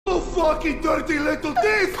fucking dirty little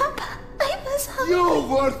thief! Papa, I was hungry. You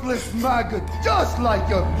worthless maggot, just like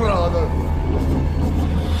your brother!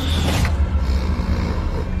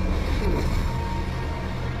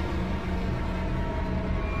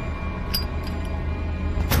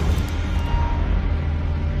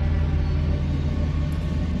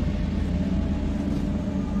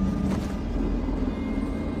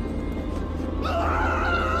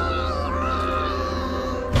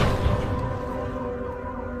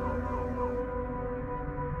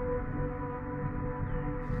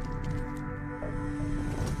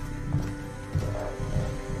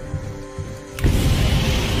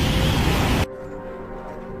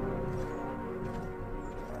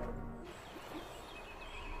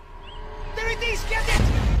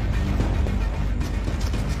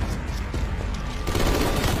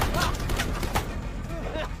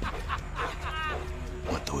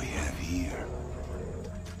 What do we have here?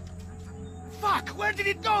 Fuck! Where did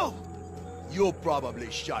it go? You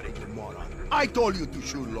probably shot it, you moron. I told you to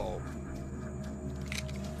shoot low.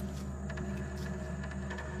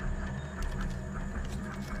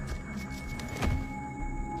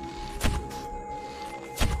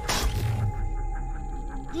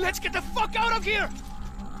 Let's get the fuck out of here!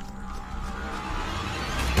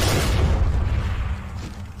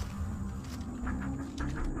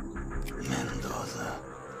 Mendoza.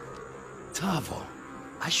 Tavo,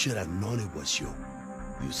 I should have known it was you.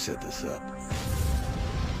 You set this up.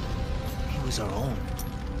 He was our own.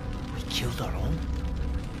 We killed our own.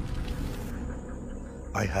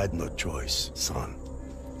 I had no choice, son.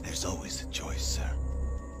 There's always a choice, sir.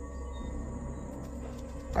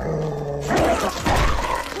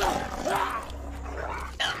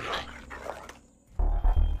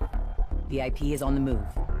 VIP is on the move.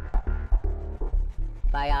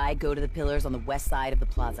 By eye, go to the pillars on the west side of the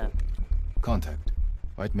plaza. Contact.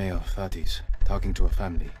 White male, 30s, talking to a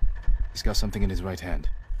family. He's got something in his right hand.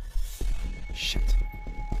 Shit.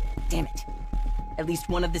 Damn it. At least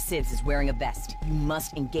one of the civs is wearing a vest. You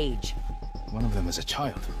must engage. One of them is a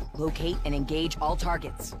child. Locate and engage all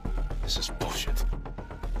targets. This is bullshit.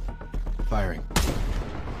 Firing.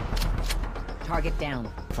 Target down.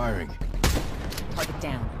 Firing. Target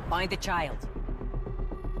down. Find the child.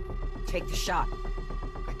 Take the shot.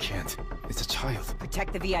 I can't. It's a child.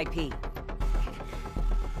 Protect the VIP.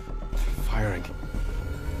 Firing.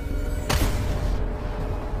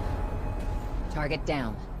 Target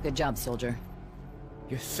down. Good job, soldier.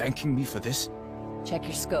 You're thanking me for this? Check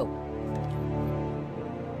your scope.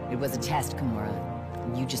 It was a test, Kimura.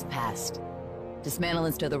 And you just passed. Dismantle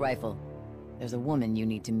and stow the rifle. There's a woman you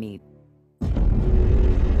need to meet.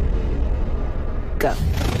 Go.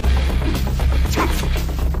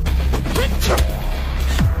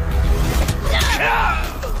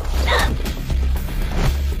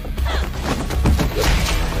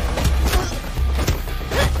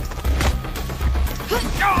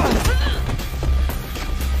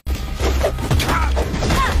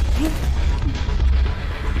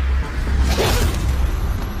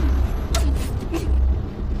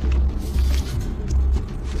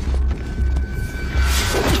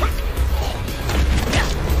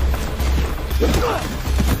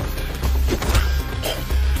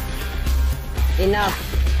 Enough.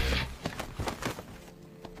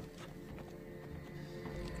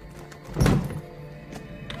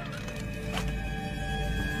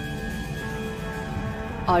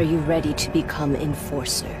 Are you ready to become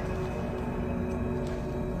Enforcer?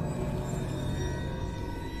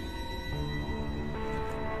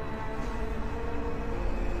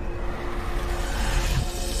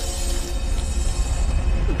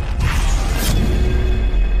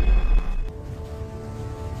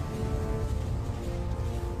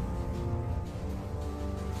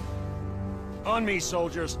 On me,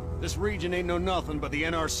 soldiers. This region ain't know nothing but the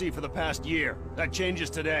NRC for the past year. That changes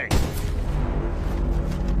today.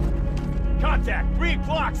 Contact! 3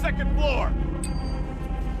 o'clock, 2nd floor!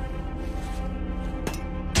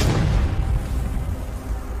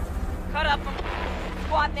 Cut up from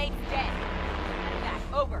squad mate's dead. Back,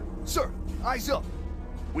 over. Sir, eyes up.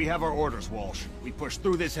 We have our orders, Walsh. We push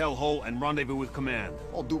through this hellhole and rendezvous with command.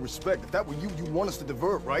 All due respect, if that were you, you'd want us to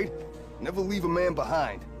divert, right? Never leave a man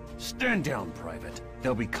behind. Stand down, Private.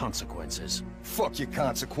 There'll be consequences. Fuck your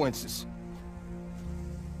consequences.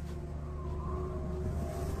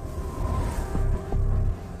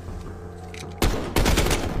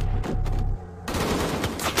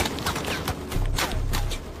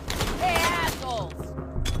 Hey, assholes!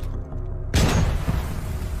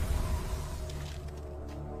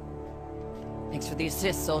 Thanks for the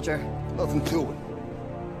assist, soldier. Nothing to it.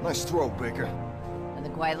 Nice throw, Baker.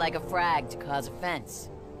 Nothing quite like a frag to cause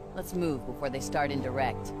offense. Let's move before they start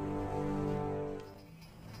indirect.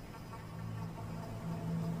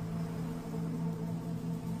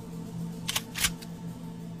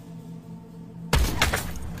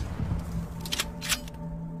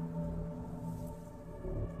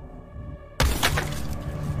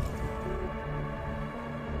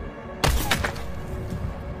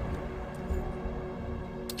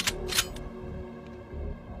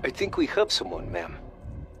 I think we have someone, ma'am.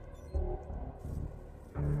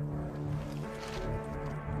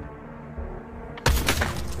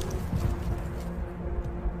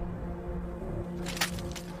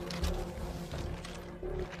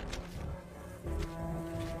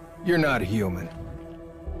 You're not human.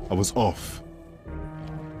 I was off.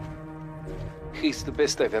 He's the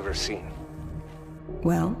best I've ever seen.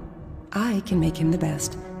 Well, I can make him the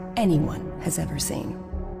best anyone has ever seen.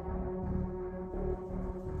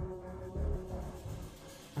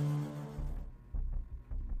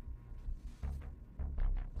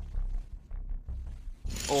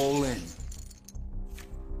 All in.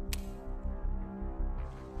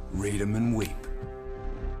 Read 'em and weep.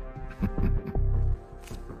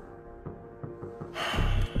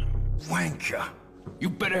 Wanker. You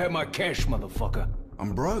better have my cash, motherfucker.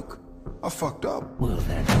 I'm broke. I fucked up. Well,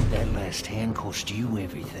 that last hand cost you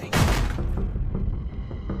everything.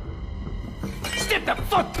 Step the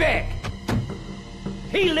fuck back!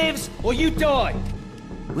 He lives or you die!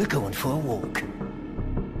 We're going for a walk.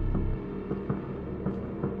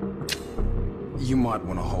 You might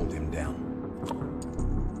want to hold him down.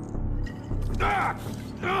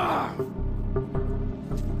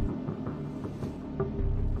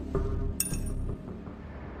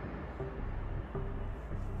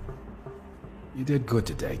 You did good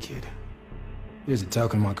today, kid. Here's a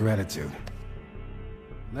token of my gratitude.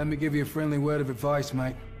 Let me give you a friendly word of advice,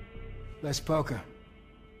 mate. Less poker,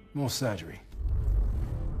 more surgery.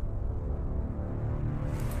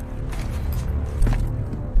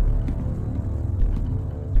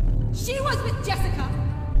 She was with Jessica.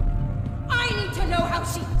 I need to know how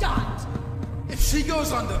she died. If she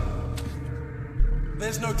goes under,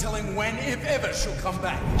 there's no telling when, if ever, she'll come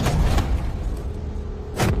back.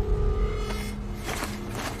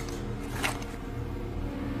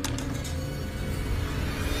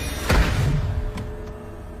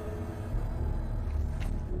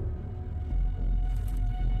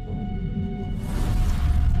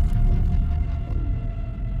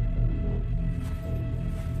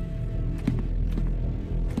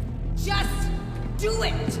 Just do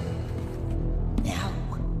it! Now.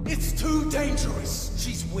 It's too dangerous.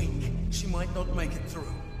 She's weak. She might not make it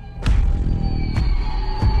through.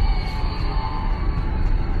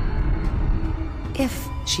 If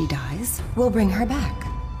she dies, we'll bring her back.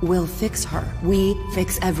 We'll fix her. We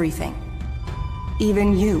fix everything.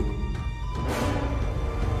 Even you.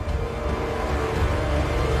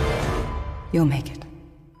 You'll make it.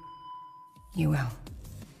 You will.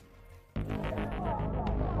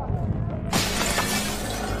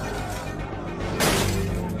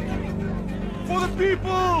 For the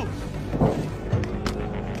people!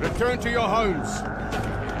 Return to your homes.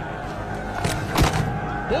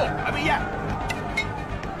 Oh, I mean, yeah.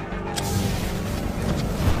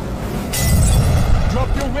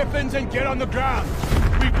 Drop your weapons and get on the ground.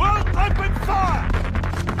 We will open fire!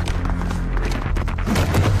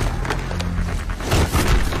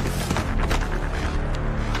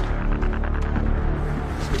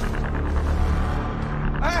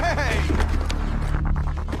 Hey!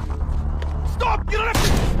 Stop! You don't have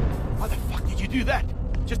to... Why the fuck did you do that?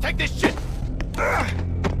 Just take this shit!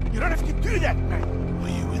 You don't have to do that, man! Are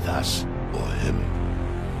you with us or him?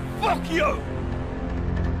 Fuck you!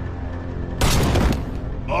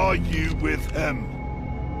 Are you with him?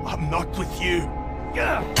 I'm not with you.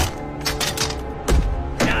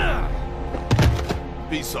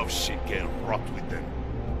 Piece of shit can rot with them.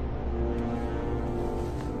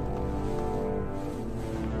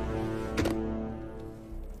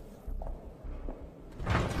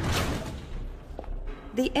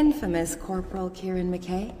 The infamous Corporal Kieran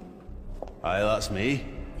McKay. Aye, that's me.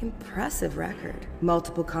 Impressive record.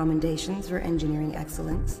 Multiple commendations for engineering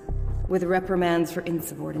excellence, with reprimands for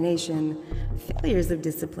insubordination, failures of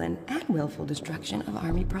discipline, and willful destruction of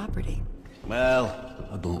Army property. Well,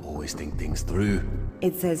 I don't always think things through.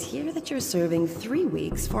 It says here that you're serving 3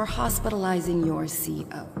 weeks for hospitalizing your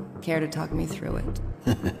CO. Care to talk me through it?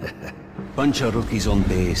 Bunch of rookies on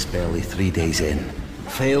base, barely 3 days in.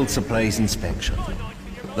 Failed surprise inspection.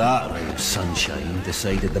 That ray of sunshine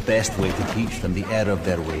decided the best way to teach them the error of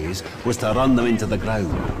their ways was to run them into the ground.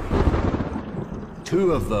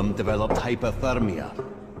 2 of them developed hypothermia.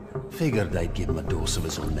 Figured I'd give him a dose of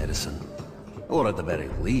his own medicine. Or at the very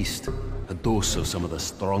least, a dose of some of the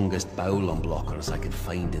strongest bowel unblockers I could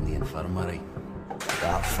find in the infirmary.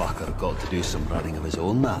 That fucker got to do some running of his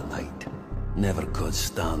own that night. Never could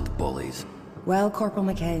stand bullies. Well, Corporal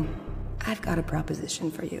McKay, I've got a proposition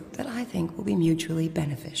for you that I think will be mutually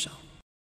beneficial.